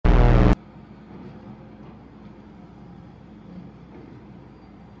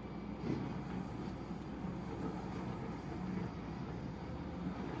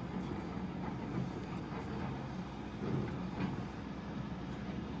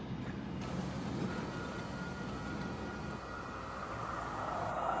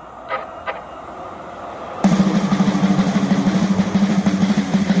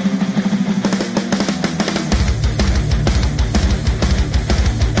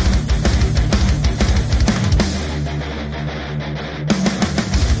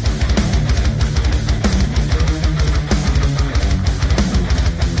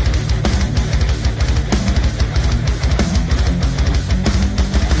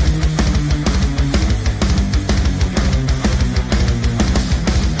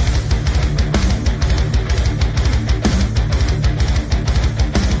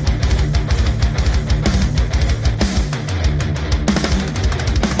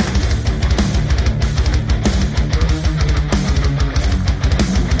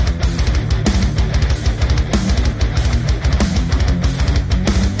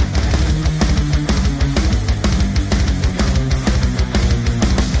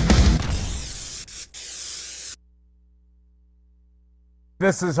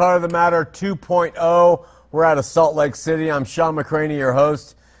This is Heart of the Matter 2.0. We're out of Salt Lake City. I'm Sean McCraney, your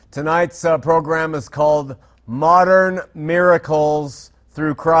host. Tonight's program is called Modern Miracles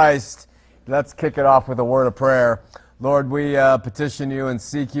Through Christ. Let's kick it off with a word of prayer. Lord, we petition you and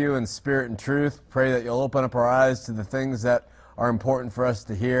seek you in spirit and truth. Pray that you'll open up our eyes to the things that are important for us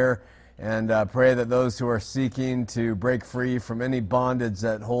to hear, and pray that those who are seeking to break free from any bondage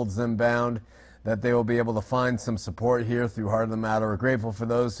that holds them bound, that they will be able to find some support here through Heart of the Matter. We're grateful for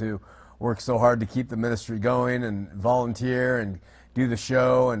those who work so hard to keep the ministry going and volunteer and do the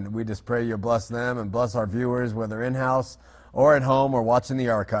show, and we just pray you'll bless them and bless our viewers, whether in-house or at home or watching the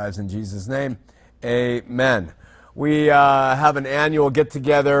archives. In Jesus' name, amen. We have an annual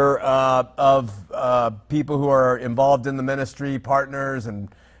get-together of people who are involved in the ministry, partners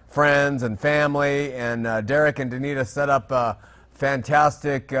and friends and family, and Derek and Danita set up a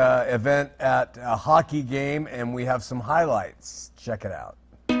fantastic event at a hockey game, and we have some highlights. Check it out.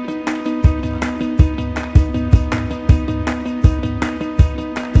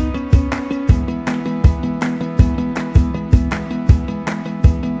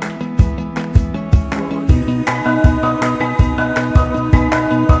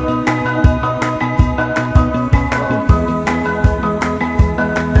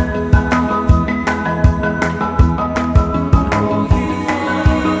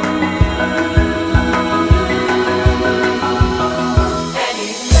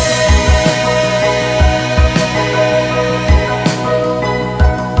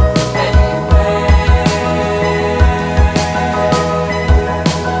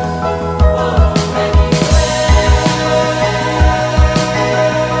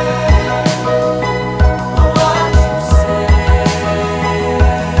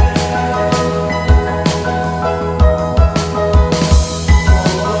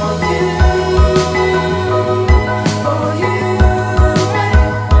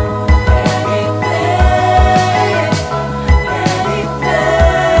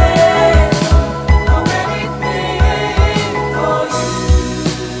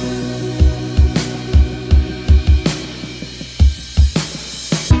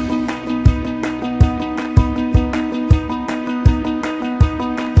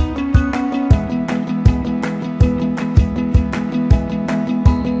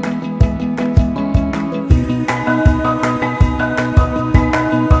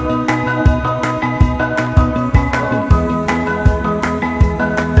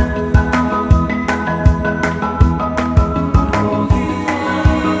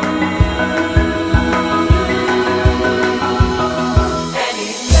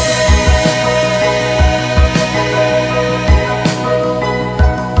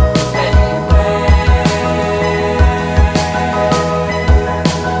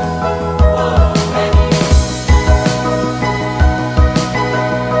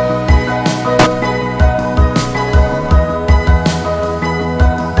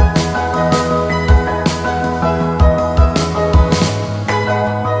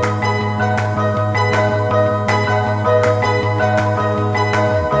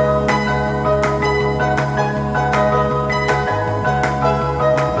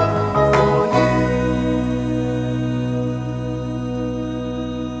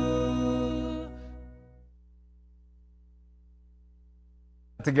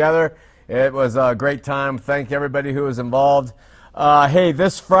 Together. It was a great time. Thank everybody who was involved. Hey,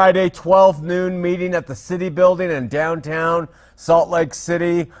 this Friday, 12 noon meeting at the City Building in downtown Salt Lake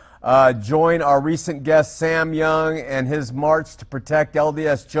City. Join our recent guest Sam Young and his march to protect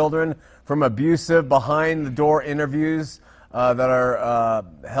LDS children from abusive behind-the-door interviews that are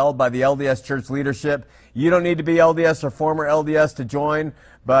held by the LDS church leadership. You don't need to be LDS or former LDS to join,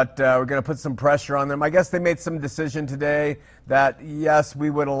 but we're going to put some pressure on them. I guess they made some decision today that, yes, we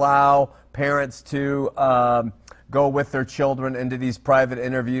would allow parents to go with their children into these private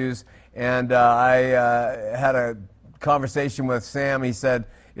interviews. And I had a conversation with Sam. He said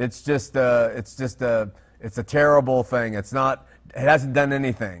it's a terrible thing. It hasn't done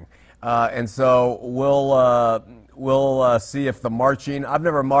anything. And so we'll see if the marching. I've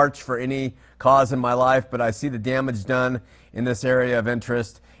never marched for any cause in my life, but I see the damage done in this area of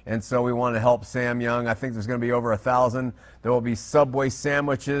interest, and so we want to help Sam Young. I think there's going to be over 1,000. There will be Subway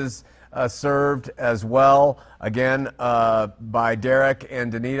sandwiches served as well, again, by Derek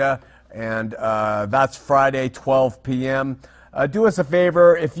and Danita, and that's Friday, 12 p.m. Do us a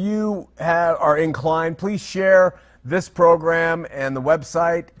favor, if you are inclined, please share this program and the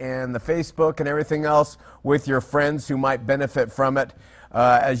website and the Facebook and everything else with your friends who might benefit from it.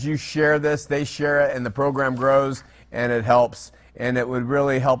 As you share this, they share it, and the program grows, and it helps. and it would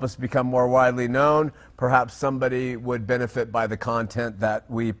really help us become more widely known. Perhaps somebody would benefit by the content that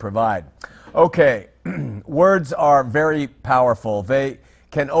we provide. Okay, words are very powerful. They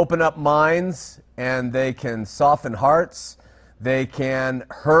can open up minds, and they can soften hearts. They can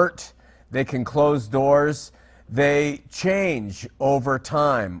hurt. They can close doors. They change over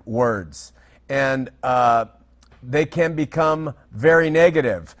time, words. And they can become very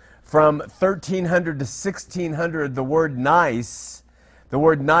negative. From 1300 to 1600, the word nice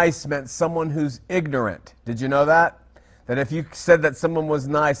meant someone who's ignorant. Did you know that? That if you said that someone was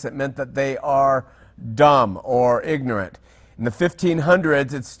nice, it meant that they are dumb or ignorant. In the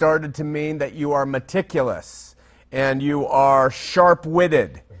 1500s, it started to mean that you are meticulous and you are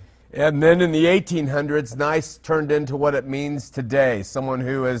sharp-witted. And then in the 1800s, nice turned into what it means today, someone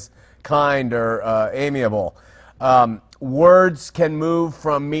who is kind or amiable. Words can move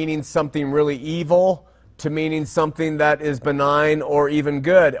from meaning something really evil to meaning something that is benign or even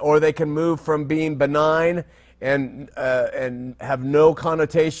good, or they can move from being benign and have no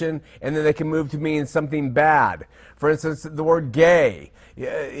connotation, and then they can move to mean something bad. For instance, the word gay,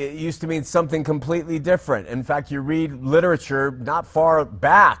 it used to mean something completely different. In fact, you read literature not far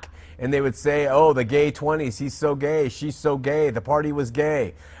back, and they would say, oh, the gay 20s, he's so gay, she's so gay, the party was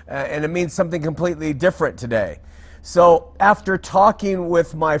gay. And it means something completely different today. So after talking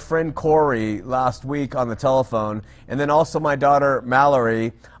with my friend Corey last week on the telephone, and then also my daughter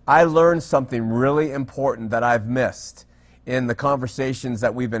Mallory, I learned something really important that I've missed in the conversations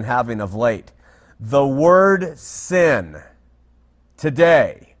that we've been having of late. The word sin,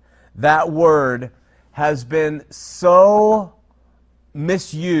 today, that word has been so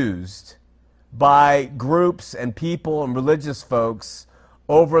misused by groups and people and religious folks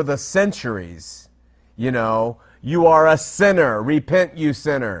over the centuries. You know, you are a sinner, repent you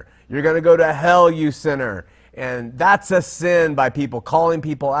sinner. You're going to go to hell, you sinner. And that's a sin by people, calling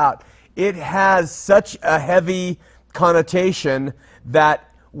people out. It has such a heavy connotation that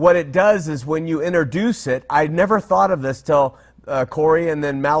what it does is when you introduce it, I never thought of this till Corey and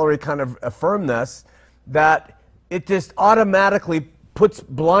then Mallory kind of affirmed this, that it just automatically puts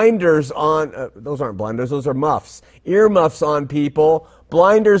blinders on, those aren't blinders, those are muffs, earmuffs on people,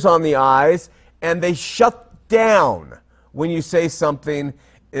 blinders on the eyes, and they shut down when you say something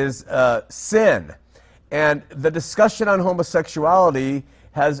is sin. And the discussion on homosexuality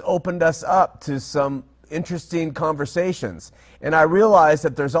has opened us up to some interesting conversations. And I realize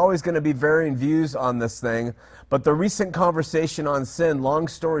that there's always going to be varying views on this thing, but the recent conversation on sin, long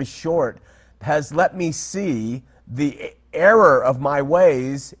story short, has let me see the error of my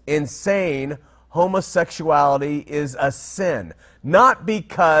ways in saying homosexuality is a sin. Not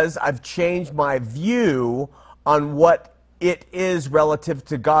because I've changed my view on what it is relative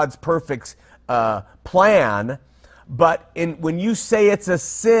to God's perfect plan, but when you say it's a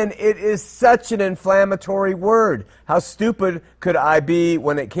sin, it is such an inflammatory word. How stupid could I be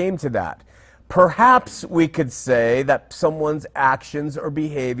when it came to that? Perhaps we could say that someone's actions or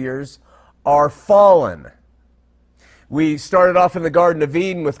behaviors are fallen. We started off in the Garden of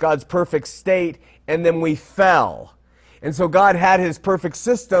Eden with God's perfect state, and then we fell. And so God had his perfect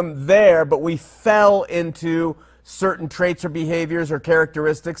system there, but we fell into certain traits or behaviors or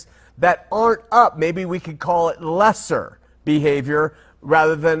characteristics that aren't up. Maybe we could call it lesser behavior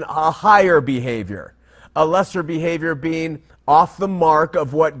rather than a higher behavior. A lesser behavior being off the mark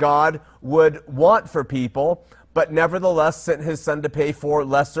of what God would want for people, but nevertheless sent his son to pay for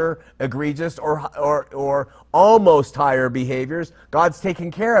lesser, egregious, or almost higher behaviors. God's taking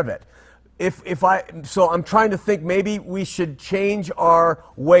care of it. So I'm trying to think maybe we should change our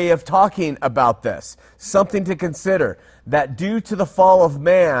way of talking about this. Something to consider, that due to the fall of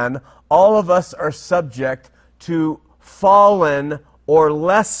man, all of us are subject to fallen or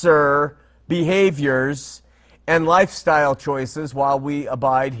lesser behaviors and lifestyle choices while we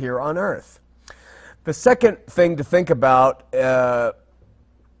abide here on earth. The second thing to think about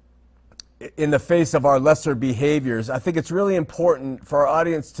in the face of our lesser behaviors, I think it's really important for our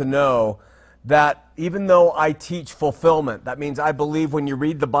audience to know that even though I teach fulfillment, that means I believe when you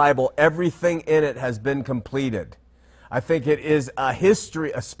read the Bible, everything in it has been completed. I think it is a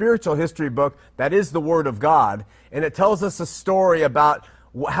spiritual history book that is the Word of God, and it tells us a story about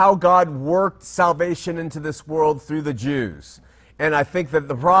how God worked salvation into this world through the Jews. And I think that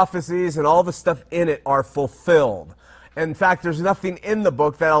the prophecies and all the stuff in it are fulfilled. In fact, there's nothing in the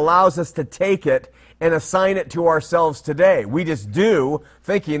book that allows us to take it and assign it to ourselves today. We just do,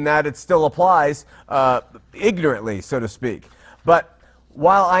 thinking that it still applies ignorantly, so to speak. But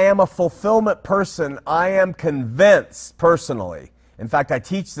while I am a fulfillment person, I am convinced personally, in fact, I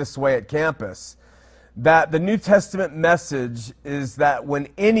teach this way at campus, that the New Testament message is that when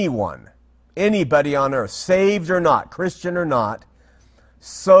anybody on earth, saved or not, Christian or not,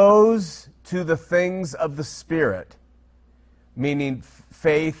 sows to the things of the Spirit, meaning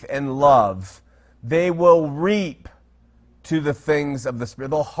faith and love, they will reap to the things of the Spirit.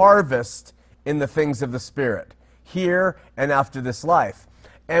 They'll harvest in the things of the Spirit, here and after this life.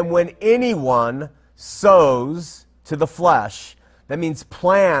 And when anyone sows to the flesh, that means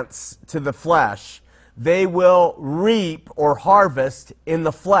plants to the flesh, they will reap or harvest in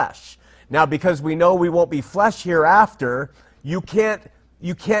the flesh. Now, because we know we won't be flesh hereafter, you can't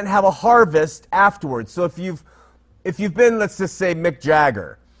have a harvest afterwards. So if you've been, let's just say, Mick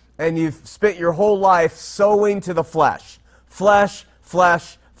Jagger, and you've spent your whole life sowing to the flesh, flesh,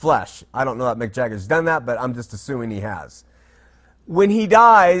 flesh, flesh. I don't know that Mick Jagger's done that, but I'm just assuming he has. When he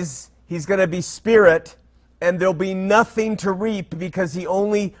dies, he's going to be spirit, and there'll be nothing to reap because he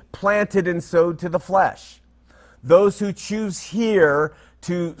only planted and sowed to the flesh. Those who choose here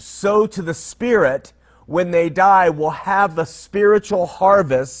to sow to the Spirit, when they die, will have the spiritual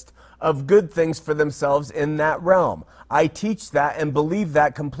harvest of good things for themselves in that realm. I teach that and believe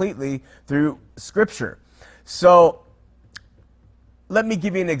that completely through Scripture. So, let me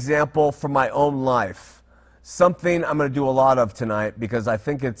give you an example from my own life. Something I'm going to do a lot of tonight because I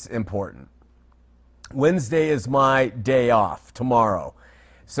think it's important. Wednesday is my day off, tomorrow,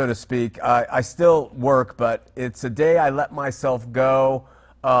 so to speak. I still work, but it's a day I let myself go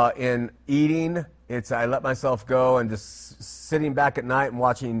in eating. I let myself go and just sitting back at night and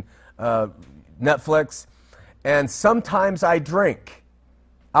watching Netflix. And sometimes I drink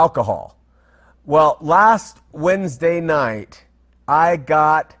alcohol. Well, last Wednesday night, I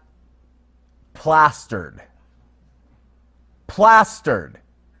got plastered.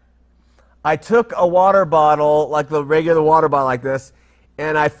 I took a water bottle, like the regular water bottle like this,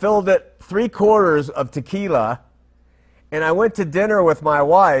 and I filled it 3/4 of tequila, and I went to dinner with my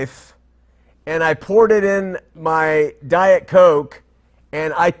wife, and I poured it in my Diet Coke,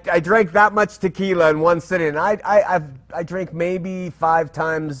 and I drank that much tequila in one sitting. And I drink maybe 5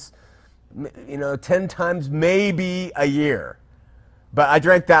 times, 10 times maybe a year, but I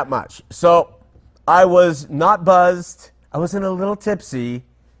drank that much. So I was not buzzed. I wasn't a little tipsy.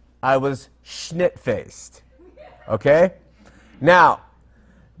 I was schnit-faced, okay? Now,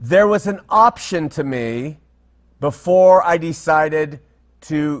 there was an option to me before I decided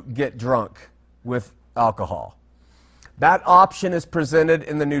to get drunk with alcohol. That option is presented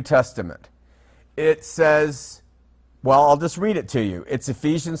in the New Testament. It says, well, I'll just read it to you. It's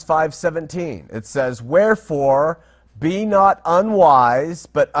Ephesians 5:17. It says, "Wherefore, be not unwise,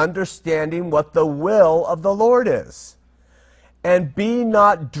 but understanding what the will of the Lord is. And be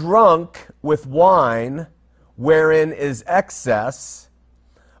not drunk with wine, wherein is excess,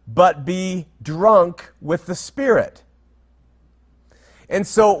 but be drunk with the Spirit." And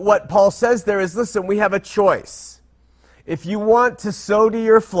so what Paul says there is, listen, we have a choice. If you want to sow to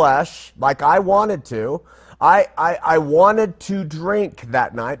your flesh, like I wanted to, I wanted to drink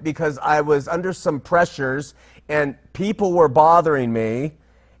that night because I was under some pressures and people were bothering me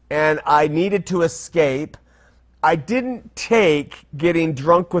and I needed to escape. I didn't take getting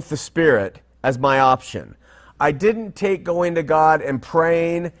drunk with the Spirit as my option. I didn't take going to God and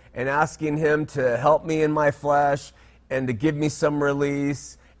praying and asking Him to help me in my flesh and to give me some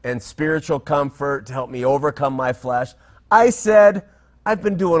release and spiritual comfort to help me overcome my flesh. I said, I've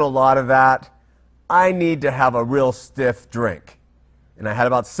been doing a lot of that. I need to have a real stiff drink. And I had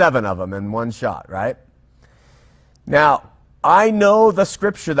about 7 of them in one shot, right? Now, I know the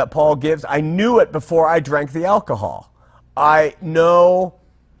scripture that Paul gives. I knew it before I drank the alcohol. I know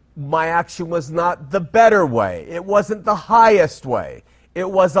my action was not the better way. It wasn't the highest way. It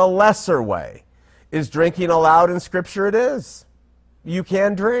was a lesser way. Is drinking allowed in scripture? It is. You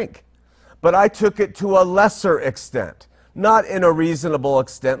can drink. But I took it to a lesser extent. Not in a reasonable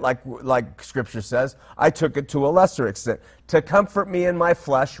extent like scripture says. I took it to a lesser extent. To comfort me in my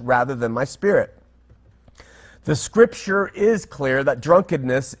flesh rather than my spirit. The scripture is clear that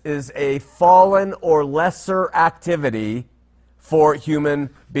drunkenness is a fallen or lesser activity for human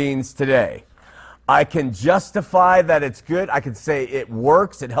beings today. I can justify that it's good. I can say it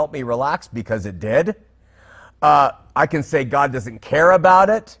works. It helped me relax because it did. I can say God doesn't care about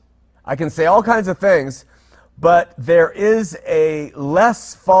it. I can say all kinds of things. But there is a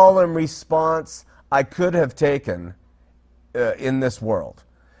less fallen response I could have taken in this world.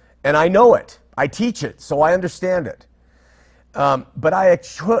 And I know it. I teach it, so I understand it. But I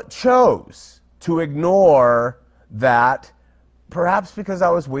chose to ignore that, perhaps because I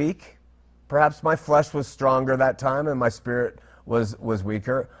was weak. Perhaps my flesh was stronger that time and my spirit was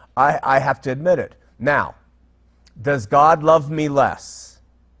weaker. I have to admit it. Now, does God love me less?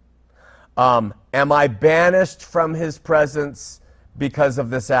 Am I banished from his presence because of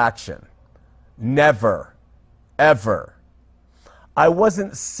this action? Never, ever. I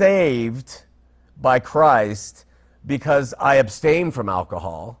wasn't saved by Christ because I abstained from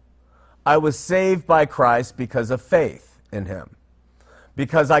alcohol. I was saved by Christ because of faith in him.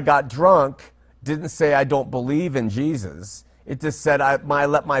 Because I got drunk didn't say I don't believe in Jesus. It just said I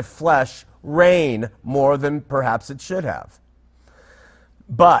let my flesh reign more than perhaps it should have.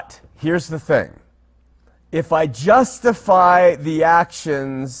 But here's the thing. If I justify the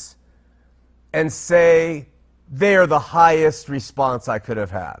actions and say they are the highest response I could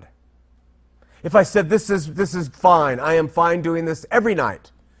have had. If I said this is fine, I am fine doing this every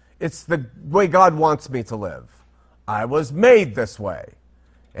night. It's the way God wants me to live. I was made this way.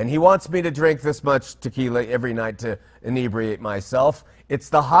 And he wants me to drink this much tequila every night to inebriate myself. It's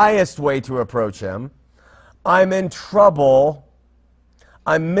the highest way to approach him. I'm in trouble.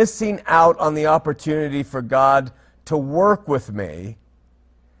 I'm missing out on the opportunity for God to work with me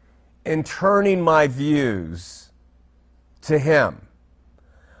in turning my views to him.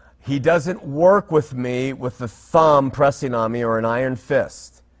 He doesn't work with me with the thumb pressing on me or an iron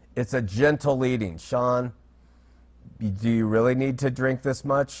fist. It's a gentle leading. Sean, do you really need to drink this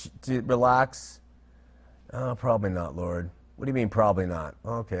much to relax? Oh, probably not, Lord. What do you mean, probably not?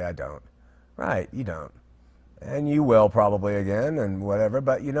 Okay, I don't. Right, you don't. And you will probably again and whatever,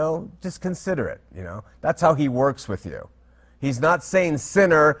 but, just consider it, That's how he works with you. He's not saying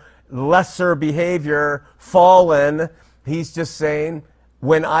sinner, lesser behavior, fallen. He's just saying,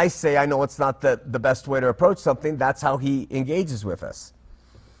 when I say I know it's not the best way to approach something, that's how he engages with us.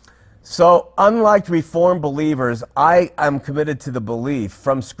 So, unlike Reformed believers, I am committed to the belief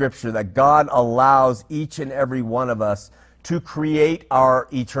from Scripture that God allows each and every one of us to create our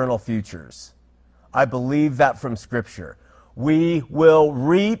eternal futures. I believe that from Scripture. We will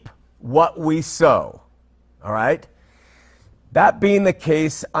reap what we sow. All right? That being the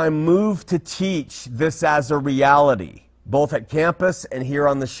case, I'm moved to teach this as a reality, both at campus and here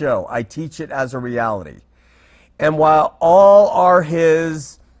on the show. I teach it as a reality. And while all are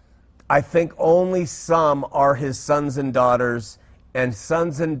his, I think only some are his sons and daughters, and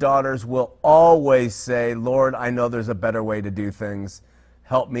sons and daughters will always say, Lord, I know there's a better way to do things.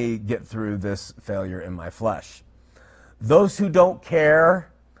 Help me get through this failure in my flesh. Those who don't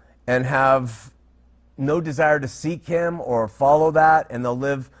care and have no desire to seek him or follow that, and they'll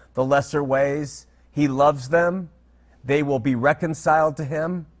live the lesser ways, he loves them. They will be reconciled to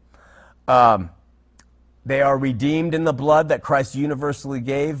him. They are redeemed in the blood that Christ universally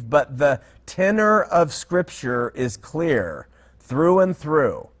gave, but the tenor of Scripture is clear through and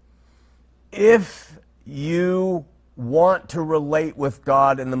through. If you want to relate with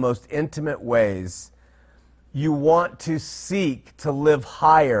God in the most intimate ways, you want to seek to live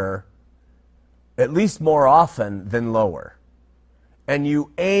higher, at least more often than lower. And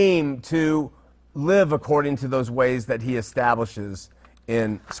you aim to live according to those ways that he establishes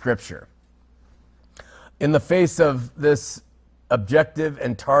in Scripture. In the face of this objective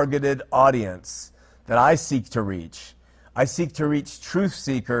and targeted audience that I seek to reach truth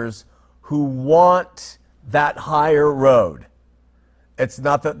seekers who want that higher road. It's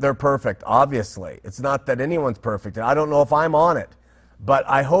not that they're perfect, obviously. It's not that anyone's perfect. I don't know if I'm on it. But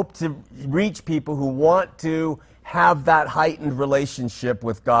I hope to reach people who want to have that heightened relationship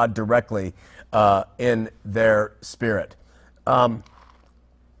with God directly in their spirit.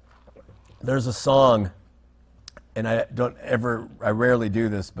 There's a song, and I rarely do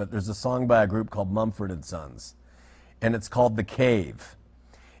this, but there's a song by a group called Mumford & Sons, and it's called The Cave.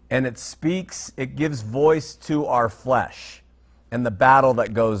 And it gives voice to our flesh and the battle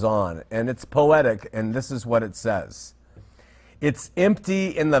that goes on. And it's poetic, and this is what it says. It's empty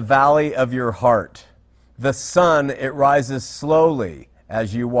in the valley of your heart. The sun, it rises slowly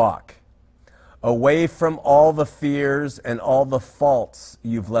as you walk, away from all the fears and all the faults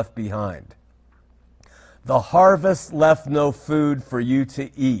you've left behind. The harvest left no food for you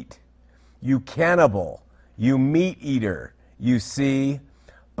to eat. You cannibal, you meat eater, you see,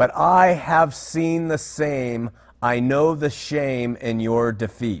 but I have seen the same. I know the shame in your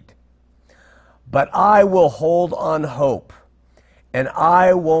defeat. But I will hold on hope, and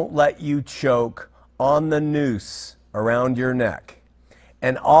I won't let you choke on the noose around your neck.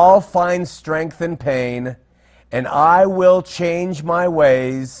 And I'll find strength in pain, and I will change my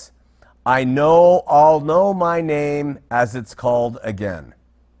ways. I'll know my name as it's called again.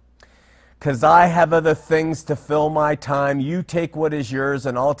 'Cause I have other things to fill my time. You take what is yours,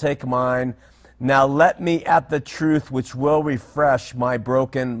 and I'll take mine. Now let me at the truth which will refresh my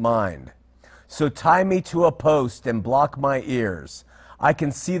broken mind. So tie me to a post and block my ears. I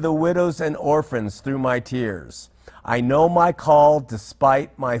can see the widows and orphans through my tears. I know my call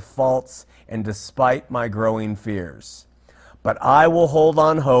despite my faults and despite my growing fears. But I will hold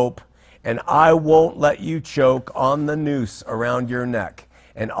on hope, and I won't let you choke on the noose around your neck.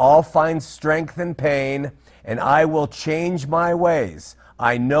 And I'll find strength in pain, and I will change my ways.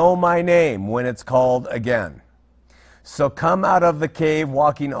 I know my name when it's called again. So come out of the cave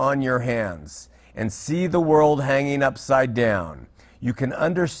walking on your hands and see the world hanging upside down. You can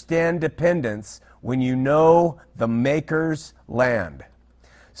understand dependence when you know the Maker's land.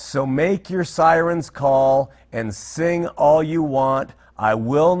 So make your sirens call and sing all you want. I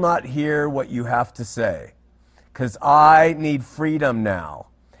will not hear what you have to say, 'cause I need freedom now,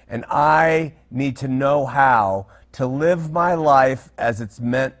 and I need to know how to live my life as it's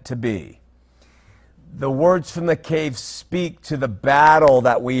meant to be. The words from the cave speak to the battle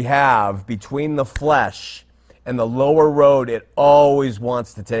that we have between the flesh and the lower road it always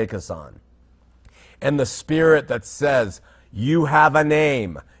wants to take us on. And the spirit that says, you have a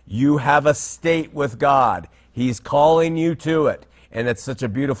name, you have a state with God. He's calling you to it. And it's such a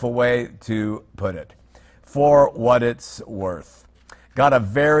beautiful way to put it. For what it's worth. Got a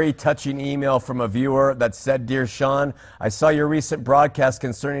very touching email from a viewer that said, Dear Sean, I saw your recent broadcast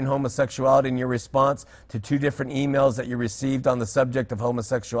concerning homosexuality and your response to 2 different emails that you received on the subject of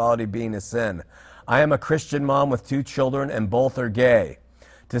homosexuality being a sin. I am a Christian mom with 2 children and both are gay.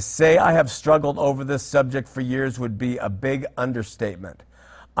 To say I have struggled over this subject for years would be a big understatement.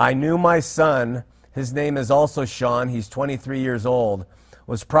 I knew my son, his name is also Sean, he's 23 years old,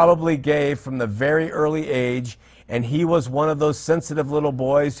 was probably gay from the very early age, and he was one of those sensitive little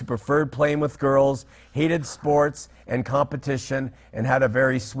boys who preferred playing with girls, hated sports and competition, and had a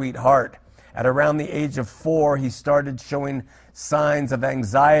very sweet heart. At around the age of 4, he started showing signs of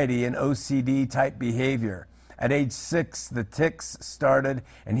anxiety and OCD-type behavior. At age 6, the tics started,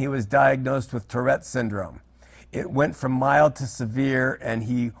 and he was diagnosed with Tourette syndrome. It went from mild to severe, and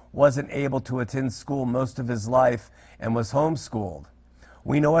he wasn't able to attend school most of his life and was homeschooled.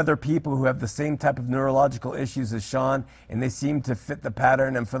 We know other people who have the same type of neurological issues as Sean, and they seem to fit the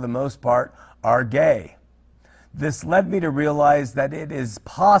pattern and for the most part are gay. This led me to realize that it is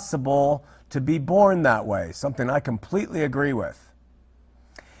possible to be born that way, something I completely agree with.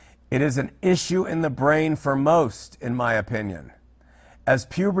 It is an issue in the brain for most, in my opinion. As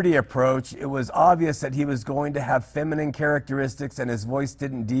puberty approached, it was obvious that he was going to have feminine characteristics and his voice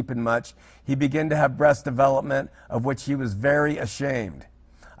didn't deepen much. He began to have breast development, of which he was very ashamed.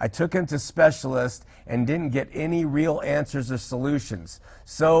 I took him to specialists and didn't get any real answers or solutions.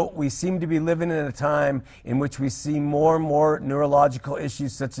 So we seem to be living in a time in which we see more and more neurological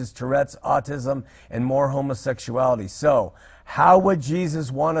issues such as Tourette's, autism, and more homosexuality. So how would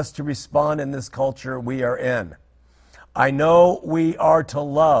Jesus want us to respond in this culture we are in? I know we are to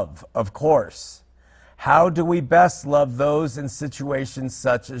love, of course. How do we best love those in situations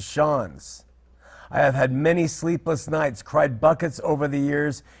such as Sean's? I have had many sleepless nights, cried buckets over the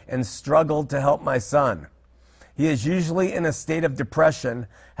years, and struggled to help my son. He is usually in a state of depression,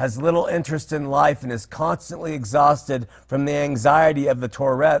 has little interest in life, and is constantly exhausted from the anxiety of the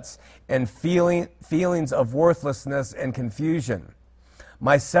Tourette's and feelings of worthlessness and confusion.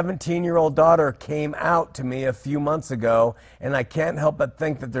 My 17-year-old daughter came out to me a few months ago, and I can't help but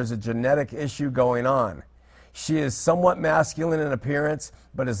think that there's a genetic issue going on. She is somewhat masculine in appearance,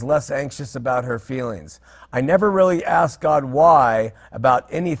 but is less anxious about her feelings. I never really asked God why about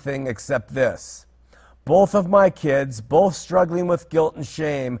anything except this. Both of my kids, both struggling with guilt and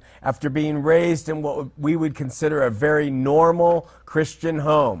shame after being raised in what we would consider a very normal Christian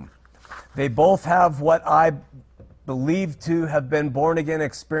home. They both have what I believe to have been born-again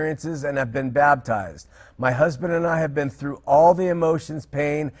experiences and have been baptized. My husband and I have been through all the emotions,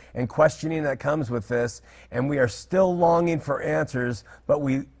 pain, and questioning that comes with this, and we are still longing for answers, but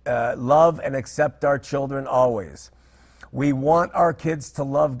we love and accept our children always. We want our kids to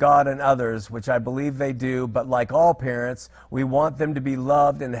love God and others, which I believe they do, but like all parents, we want them to be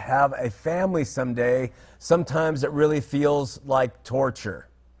loved and have a family someday. Sometimes it really feels like torture.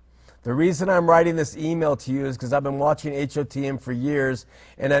 The reason I'm writing this email to you is because I've been watching HOTM for years,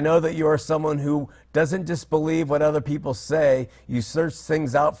 and I know that you are someone who doesn't just believe what other people say, you search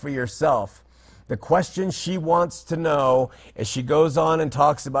things out for yourself. The question she wants to know as she goes on and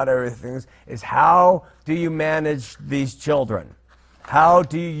talks about everything is how do you manage these children? How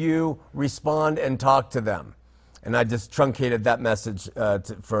do you respond and talk to them? And I just truncated that message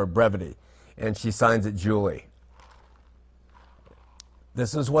for brevity, and she signs it Julie.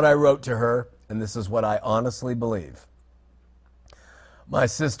 This is what I wrote to her, and this is what I honestly believe. My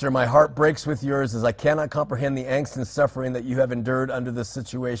sister, my heart breaks with yours as I cannot comprehend the angst and suffering that you have endured under this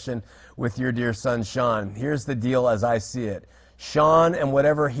situation with your dear son, Sean. Here's the deal as I see it. Sean and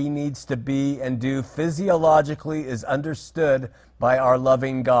whatever he needs to be and do physiologically is understood by our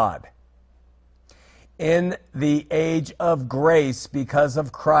loving God. In the age of grace, because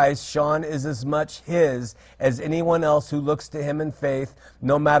of Christ, Sean is as much his as anyone else who looks to him in faith,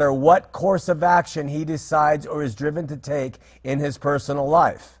 no matter what course of action he decides or is driven to take in his personal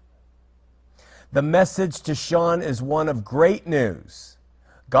life. The message to Sean is one of great news.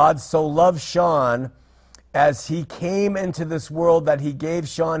 God so loved Sean as he came into this world that he gave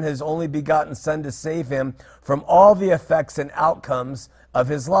Sean his only begotten son to save him from all the effects and outcomes of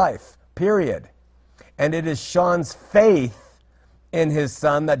his life, period. And it is Sean's faith in his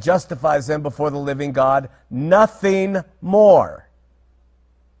son that justifies him before the living God, nothing more,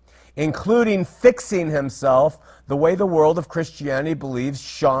 including fixing himself the way the world of Christianity believes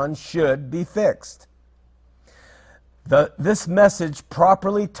Sean should be fixed. This message,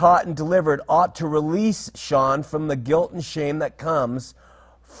 properly taught and delivered, ought to release Sean from the guilt and shame that comes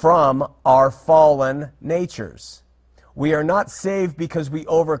from our fallen natures. We are not saved because we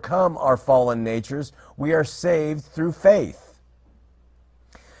overcome our fallen natures. We are saved through faith.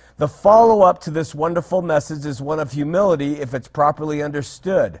 The follow-up to this wonderful message is one of humility if it's properly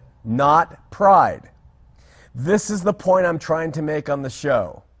understood, not pride. This is the point I'm trying to make on the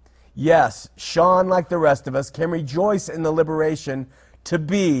show. Yes, Sean, like the rest of us, can rejoice in the liberation to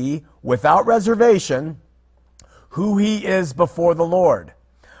be, without reservation, who he is before the Lord.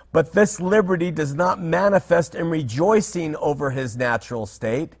 But this liberty does not manifest in rejoicing over his natural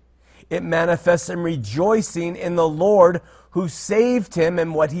state. It manifests in rejoicing in the Lord who saved him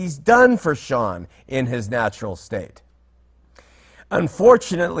and what he's done for Sean in his natural state.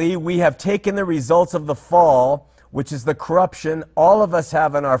 Unfortunately, we have taken the results of the fall, which is the corruption all of us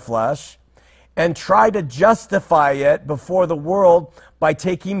have in our flesh, and tried to justify it before the world by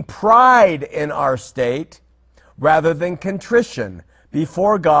taking pride in our state rather than contrition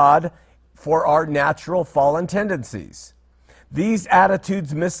before God for our natural fallen tendencies. These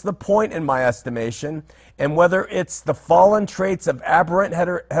attitudes miss the point in my estimation, and whether it's the fallen traits of aberrant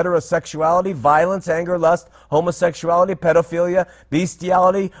heterosexuality, violence, anger, lust, homosexuality, pedophilia,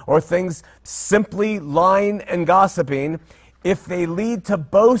 bestiality, or things simply lying and gossiping, if they lead to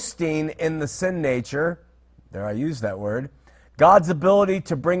boasting in the sin nature, there I use that word, God's ability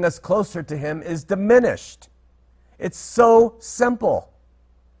to bring us closer to him is diminished. It's so simple.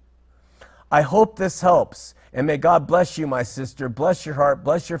 I hope this helps. And may God bless you, my sister. Bless your heart.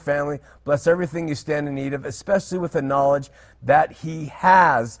 Bless your family. Bless everything you stand in need of, especially with the knowledge that he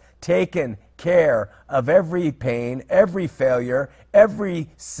has taken care of every pain, every failure, every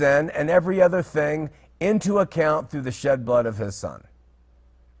sin, and every other thing into account through the shed blood of his son.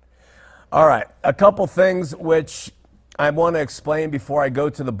 All right, a couple things which I want to explain before I go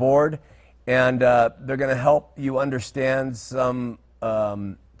to the board. And they're going to help you understand some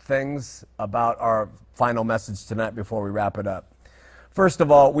things about our final message tonight before we wrap it up. First of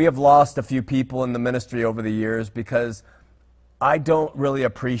all, we have lost a few people in the ministry over the years because I don't really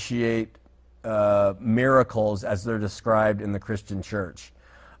appreciate miracles as they're described in the Christian church.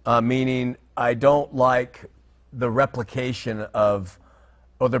 Meaning, I don't like the replication of,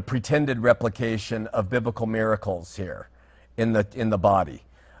 or the pretended replication of biblical miracles here in the body.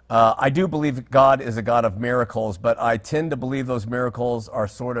 I do believe God is a God of miracles, but I tend to believe those miracles are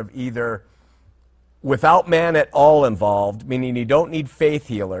sort of either without man at all involved, meaning you don't need faith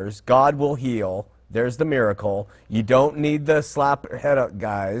healers. God will heal. There's the miracle. You don't need the slap head up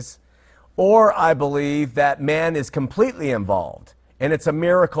guys. Or I believe that man is completely involved, and it's a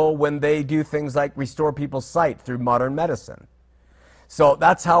miracle when they do things like restore people's sight through modern medicine. So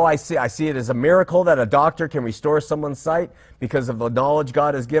that's how I see it. I see it as a miracle that a doctor can restore someone's sight because of the knowledge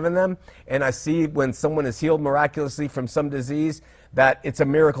God has given them. And I see when someone is healed miraculously from some disease that it's a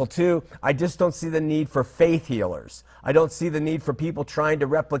miracle too. I just don't see the need for faith healers. I don't see the need for people trying to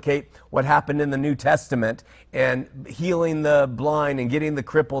replicate what happened in the New Testament and healing the blind and getting the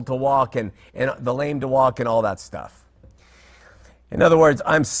crippled to walk and the lame to walk and all that stuff. In other words,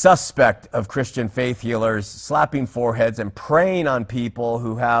 I'm suspect of Christian faith healers slapping foreheads and praying on people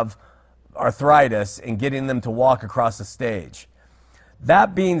who have arthritis and getting them to walk across the stage.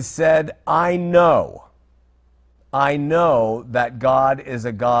 That being said, I know that God is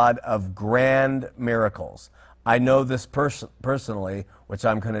a God of grand miracles. I know this personally, which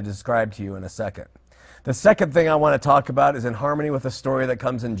I'm going to describe to you in a second. The second thing I want to talk about is in harmony with a story that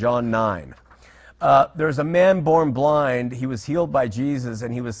comes in John 9. There's a man born blind. He was healed by Jesus,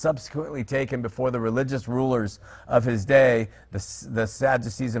 and he was subsequently taken before the religious rulers of his day, the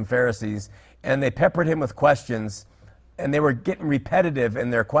Sadducees and Pharisees, and they peppered him with questions, and they were getting repetitive in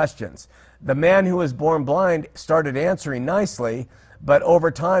their questions. The man who was born blind started answering nicely, but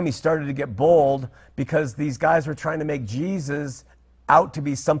over time he started to get bold because these guys were trying to make Jesus out to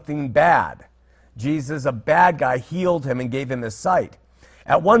be something bad. Jesus, a bad guy, healed him and gave him his sight.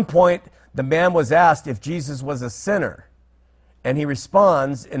 At one point, the man was asked if Jesus was a sinner, and he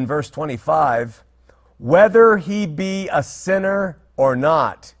responds in verse 25, "Whether he be a sinner or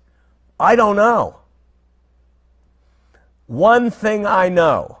not, I don't know. One thing I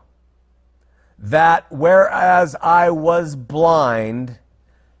know, that whereas I was blind,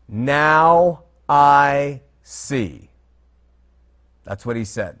 now I see." That's what he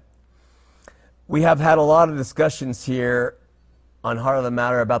said. We have had a lot of discussions here on Heart of the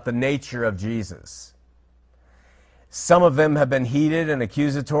Matter about the nature of Jesus. Some of them have been heated and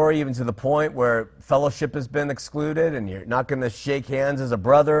accusatory, even to the point where fellowship has been excluded and you're not going to shake hands as a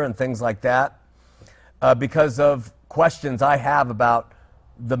brother and things like that, because of questions I have about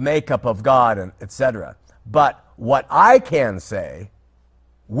the makeup of God, and etc. But what I can say,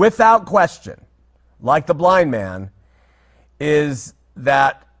 without question, like the blind man, is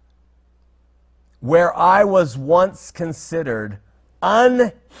that where I was once considered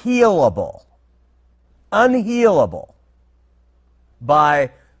unhealable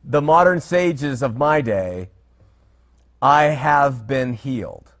by the modern sages of my day, I have been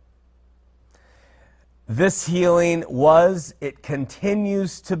healed. This healing it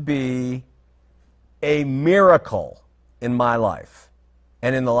continues to be a miracle in my life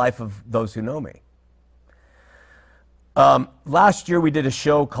and in the life of those who know me. Last year we did a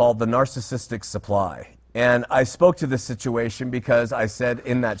show called The Narcissistic Supply. And I spoke to this situation because I said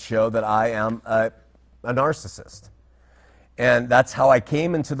in that show that I am a narcissist. And that's how I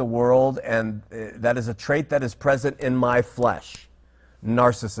came into the world, and that is a trait that is present in my flesh,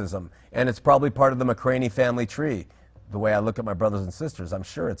 narcissism. And it's probably part of the McCraney family tree. The way I look at my brothers and sisters, I'm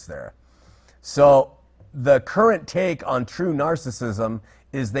sure it's there. So the current take on true narcissism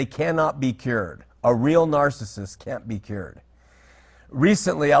is they cannot be cured. A real narcissist can't be cured.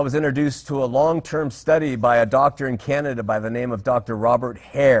 Recently, I was introduced to a long-term study by a doctor in Canada by the name of Dr. Robert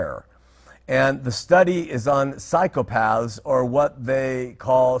Hare. And the study is on psychopaths, or what they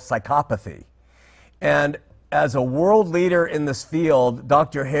call psychopathy. And as a world leader in this field,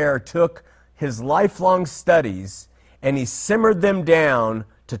 Dr. Hare took his lifelong studies and he simmered them down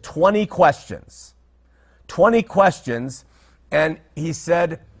to 20 questions. 20 questions, and he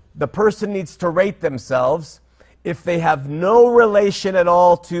said the person needs to rate themselves. If they have no relation at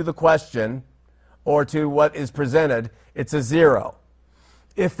all to the question or to what is presented, it's a 0.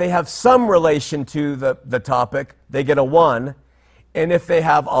 If they have some relation to the topic, they get a 1. And if they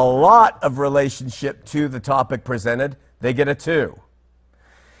have a lot of relationship to the topic presented, they get a 2.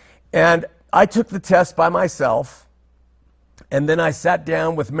 And I took the test by myself, and then I sat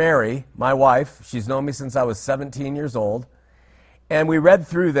down with Mary, my wife. She's known me since I was 17 years old. And we read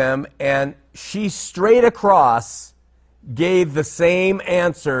through them, and she straight across gave the same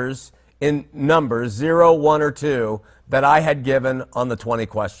answers in numbers, 0, 1, or 2, that I had given on the 20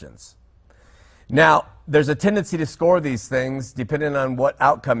 questions. Now, there's a tendency to score these things, depending on what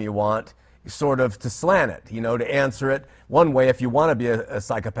outcome you want, sort of to slant it, to answer it one way if you want to be a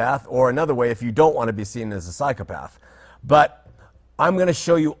psychopath, or another way if you don't want to be seen as a psychopath. But I'm going to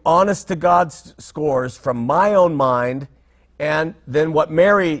show you honest-to-God scores from my own mind, and then what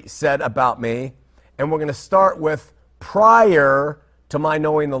Mary said about me, and we're going to start with prior to my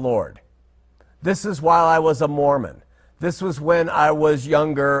knowing the Lord. This is while I was a Mormon. This was when I was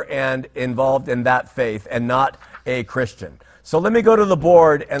younger and involved in that faith and not a Christian. So let me go to the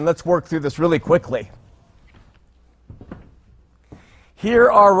board and let's work through this really quickly.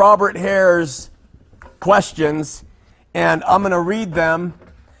 Here are Robert Hare's questions, and I'm going to read them.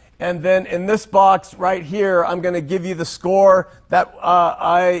 And then in this box right here, I'm going to give you the score that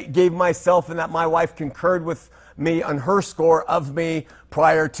I gave myself and that my wife concurred with me on her score of me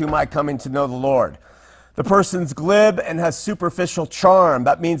prior to my coming to know the Lord. The person's glib and has superficial charm.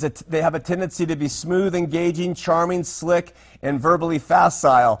 That means that they have a tendency to be smooth, engaging, charming, slick, and verbally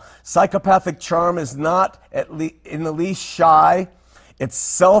facile. Psychopathic charm is not in the least shy.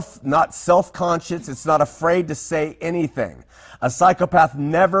 It's not self-conscious. It's not afraid to say anything. A psychopath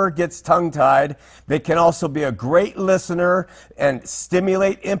never gets tongue-tied. They can also be a great listener and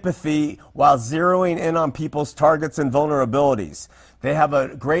stimulate empathy while zeroing in on people's targets and vulnerabilities. They have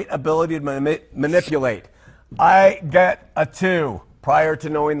a great ability to manipulate. I get a 2 prior to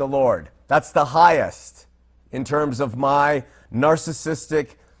knowing the Lord. That's the highest in terms of my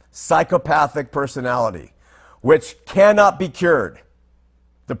narcissistic, psychopathic personality, which cannot be cured.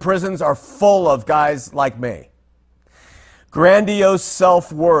 The prisons are full of guys like me. Grandiose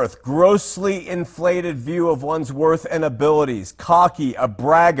self-worth, grossly inflated view of one's worth and abilities, cocky, a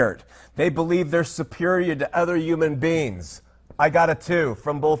braggart. They believe they're superior to other human beings. I got a 2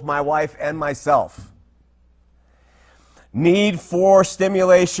 from both my wife and myself. Need for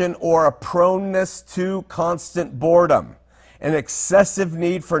stimulation or a proneness to constant boredom. An excessive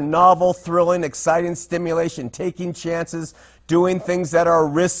need for novel, thrilling, exciting stimulation, taking chances, doing things that are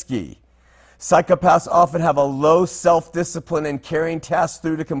risky. Psychopaths often have a low self-discipline in carrying tasks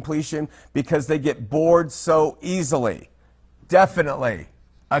through to completion because they get bored so easily. Definitely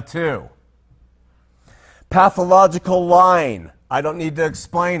a 2. Pathological lying. I don't need to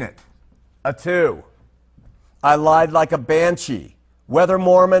explain it. A 2. I lied like a banshee, whether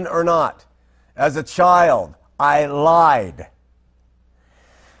Mormon or not. As a child, I lied.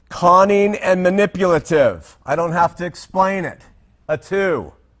 Conning and manipulative. I don't have to explain it. A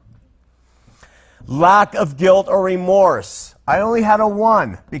 2. Lack of guilt or remorse. I only had a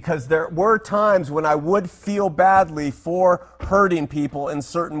 1 because there were times when I would feel badly for hurting people in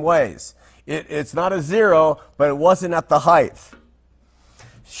certain ways. It's not a 0, but it wasn't at the height.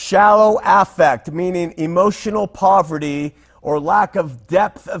 Shallow affect, meaning emotional poverty or lack of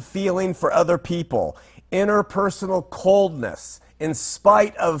depth of feeling for other people. Interpersonal coldness in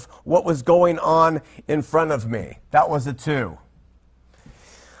spite of what was going on in front of me. That was a 2.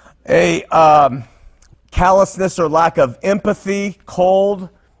 Callousness or lack of empathy, cold,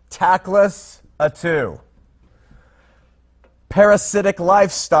 tactless, a 2. Parasitic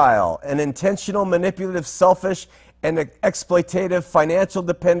lifestyle, an intentional, manipulative, selfish, and exploitative financial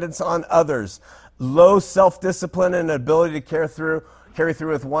dependence on others. Low self-discipline and ability to carry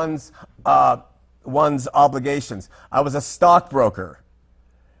through with one's obligations. I was a stockbroker.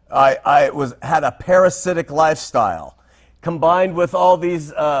 I had a parasitic lifestyle. Combined with all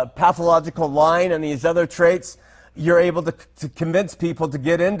these pathological lying and these other traits, you're able to convince people to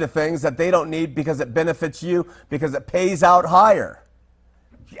get into things that they don't need because it benefits you, because it pays out higher.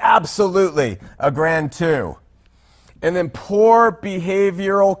 Absolutely a grand 2. And then poor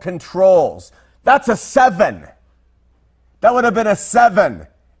behavioral controls. That's a 7. That would have been a 7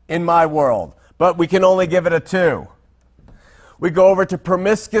 in my world, but we can only give it a 2. We go over to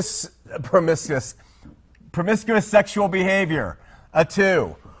promiscuous sexual behavior, a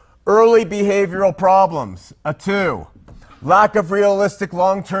 2. Early behavioral problems, a 2. Lack of realistic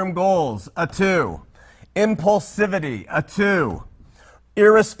long-term goals, a 2. Impulsivity, a 2.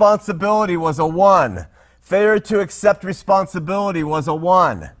 Irresponsibility was a 1. Failure to accept responsibility was a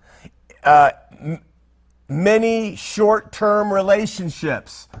 1. Many short-term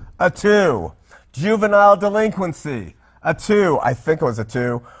relationships, a 2. Juvenile delinquency, a 2. I think it was a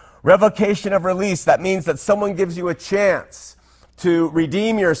 2. Revocation of release, that means that someone gives you a chance to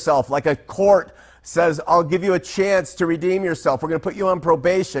redeem yourself, like a court says, I'll give you a chance to redeem yourself. We're going to put you on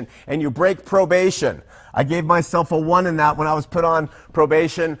probation, and you break probation. I gave myself a 1 in that when I was put on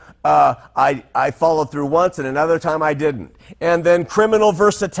probation. I followed through once, and another time I didn't. And then criminal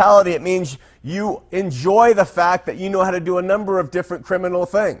versatility, it means you enjoy the fact that you know how to do a number of different criminal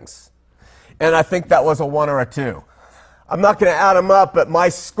things. And I think that was a 1 or a 2. I'm not going to add them up, but my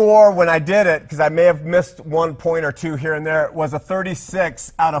score when I did it, because I may have missed 1 point or 2 here and there, was a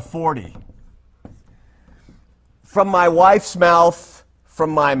 36 out of 40. From my wife's mouth, from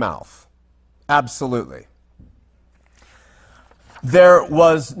my mouth. Absolutely. There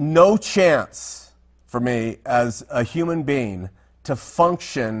was no chance for me as a human being to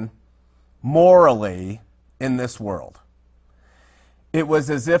function morally in this world. It was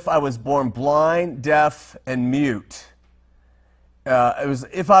as if I was born blind, deaf, and mute. It was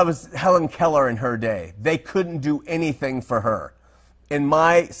if I was Helen Keller in her day. They couldn't do anything for her. In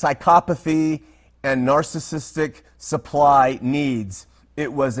my psychopathy and narcissistic supply needs,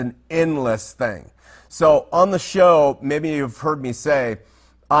 it was an endless thing. So on the show, maybe you've heard me say,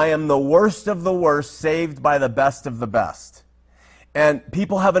 I am the worst of the worst, saved by the best of the best. And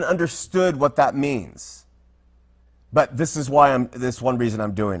people haven't understood what that means. But this is why this one reason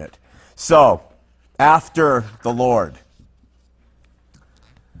I'm doing it. So, after the Lord,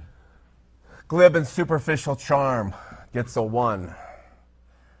 glib and superficial charm gets a 1.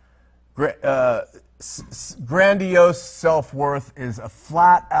 Grandiose self-worth is a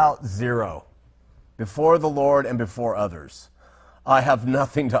flat-out 0. Before the Lord and before others, I have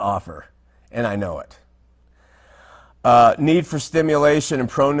nothing to offer, and I know it. Need for stimulation and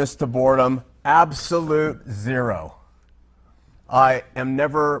proneness to boredom, absolute 0. I am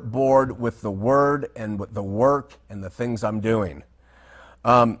never bored with the word and with the work and the things I'm doing.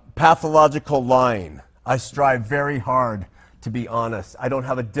 Pathological lying. I strive very hard to be honest. I don't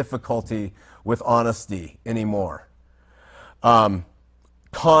have a difficulty with honesty anymore. Conning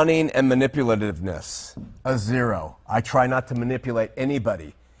and manipulativeness, a 0. I try not to manipulate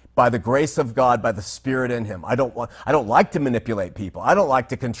anybody. By the grace of God, by the Spirit in Him. I don't like to manipulate people. I don't like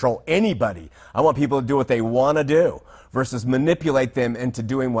to control anybody. I want people to do what they want to do versus manipulate them into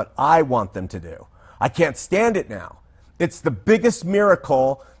doing what I want them to do. I can't stand it now. It's the biggest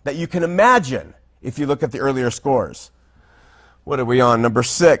miracle that you can imagine if you look at the earlier scores. What are we on? Number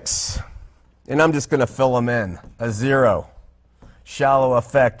 6. And I'm just going to fill them in. A 0. Shallow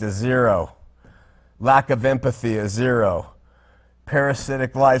affect, a 0. Lack of empathy, a 0.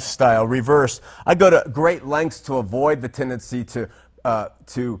 Parasitic lifestyle, reverse. I go to great lengths to avoid the tendency to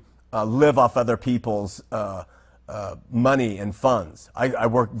live off other people's money and funds. I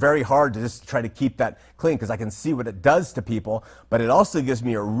work very hard to just try to keep that clean because I can see what it does to people, but it also gives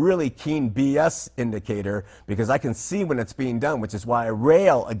me a really keen BS indicator because I can see when it's being done, which is why I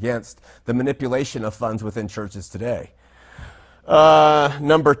rail against the manipulation of funds within churches today.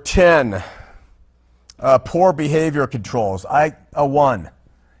 Number 10. Poor behavior controls. A 1.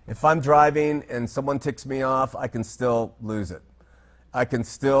 If I'm driving and someone ticks me off, I can still lose it. I can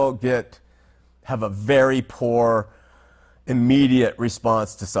still have a very poor, immediate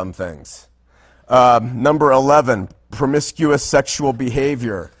response to some things. Number 11, promiscuous sexual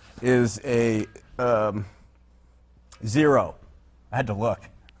behavior is a 0. I had to look.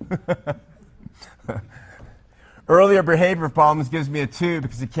 Earlier behavior problems gives me a 2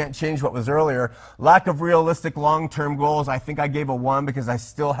 because you can't change what was earlier. Lack of realistic long-term goals, I think I gave a 1 because I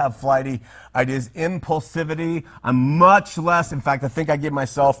still have flighty ideas. Impulsivity, I'm much less. In fact, I think I gave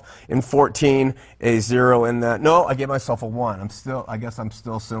myself in 14 a 0 in that. No, I gave myself a 1. I guess I'm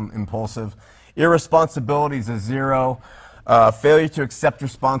still some impulsive. Irresponsibility is a 0. Failure to accept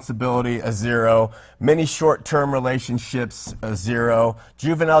responsibility, a 0. Many short-term relationships, a 0.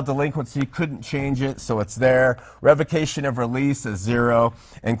 Juvenile delinquency, couldn't change it, so it's there. Revocation of release, a 0.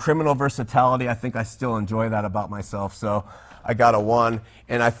 And criminal versatility, I think I still enjoy that about myself, so I got a 1.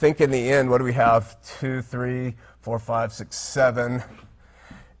 And I think in the end, what do we have? 2, 3, 4, 5, 6, 7,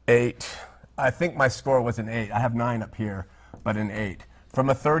 8. I think my score was an 8. I have 9 up here, but an 8. From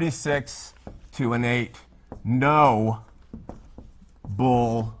a 36 to an 8, no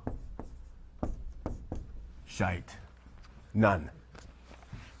bull shite. None.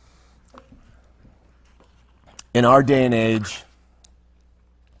 In our day and age,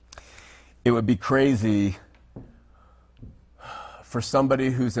 it would be crazy for somebody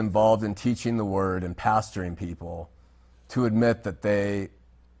who's involved in teaching the word and pastoring people to admit that they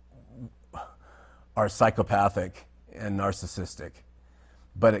are psychopathic and narcissistic.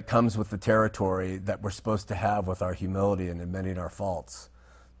 But it comes with the territory that we're supposed to have with our humility and admitting our faults.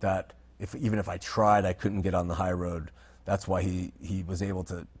 That even if I tried, I couldn't get on the high road. That's why he was able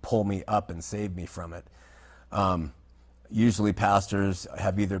to pull me up and save me from it. Usually pastors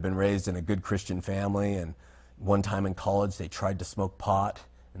have either been raised in a good Christian family, and one time in college they tried to smoke pot,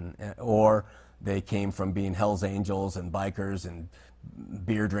 or they came from being Hell's Angels and bikers and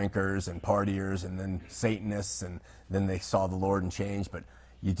beer drinkers and partiers and then Satanists, and then they saw the Lord and changed. But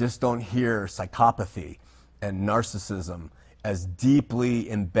you just don't hear psychopathy and narcissism as deeply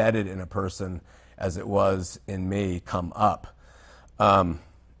embedded in a person as it was in me come up.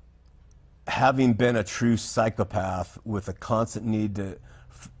 Having been a true psychopath with a constant need to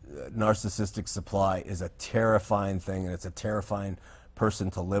narcissistic supply is a terrifying thing, and it's a terrifying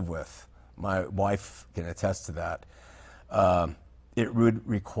person to live with. My wife can attest to that. It would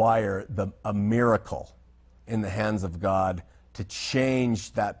require a miracle in the hands of God to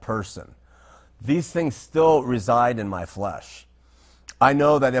change that person. These things still reside in my flesh. I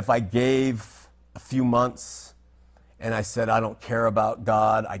know that if I gave a few months and I said, I don't care about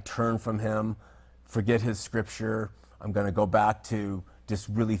God, I turn from Him, forget His scripture, I'm going to go back to just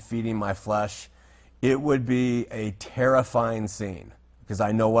really feeding my flesh, it would be a terrifying scene because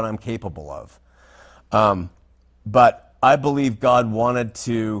I know what I'm capable of. But I believe God wanted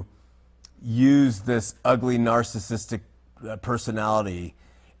to use this ugly narcissistic personality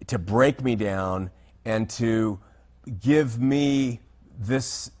to break me down and to give me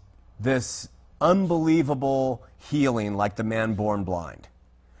this unbelievable healing like the man born blind.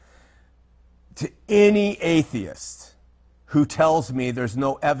 To any atheist who tells me there's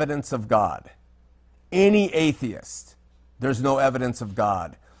no evidence of God, any atheist, there's no evidence of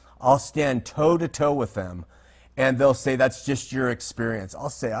God, I'll stand toe to toe with them, and they'll say that's just your experience.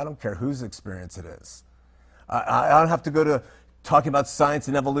 I'll say I don't care whose experience it is. I don't have to go to talking about science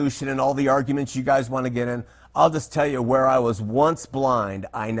and evolution and all the arguments you guys want to get in. I'll just tell you, where I was once blind,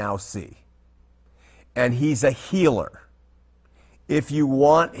 I now see. And he's a healer. If you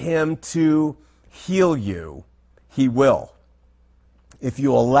want him to heal you, he will. If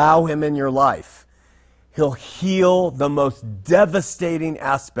you allow him in your life, he'll heal the most devastating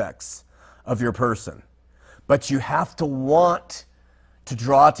aspects of your person. But you have to want to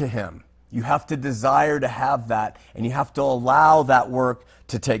draw to him. You have to desire to have that, and you have to allow that work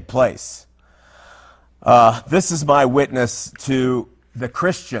to take place. This is my witness to the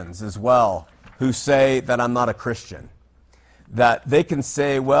Christians as well, who say that I'm not a Christian. That they can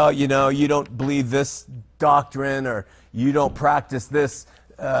say, well, you know, you don't believe this doctrine, or you don't practice this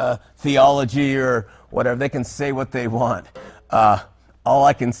theology, or whatever. They can say what they want. All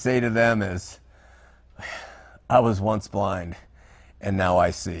I can say to them is, I was once blind, and now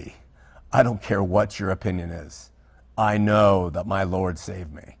I see. I don't care what your opinion is. I know that my Lord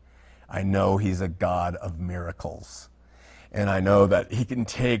saved me. I know he's a God of miracles. And I know that he can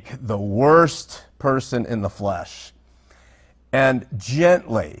take the worst person in the flesh and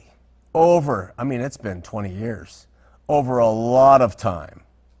gently over, I mean, it's been 20 years, over a lot of time,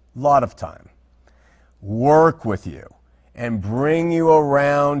 work with you and bring you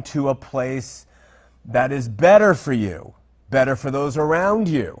around to a place that is better for you, better for those around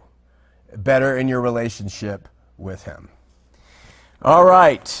you, better in your relationship with him. All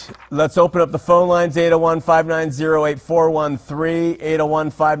right, let's open up the phone lines, 801-590-8413,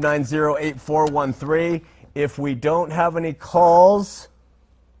 801-590-8413. If we don't have any calls,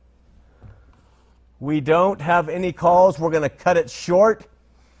 we're going to cut it short.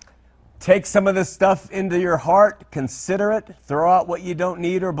 Take some of this stuff into your heart, consider it, throw out what you don't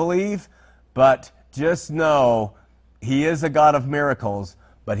need or believe, but just know he is a God of miracles,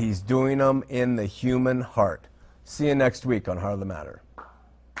 but he's doing them in the human heart. See you next week on Heart of the Matter.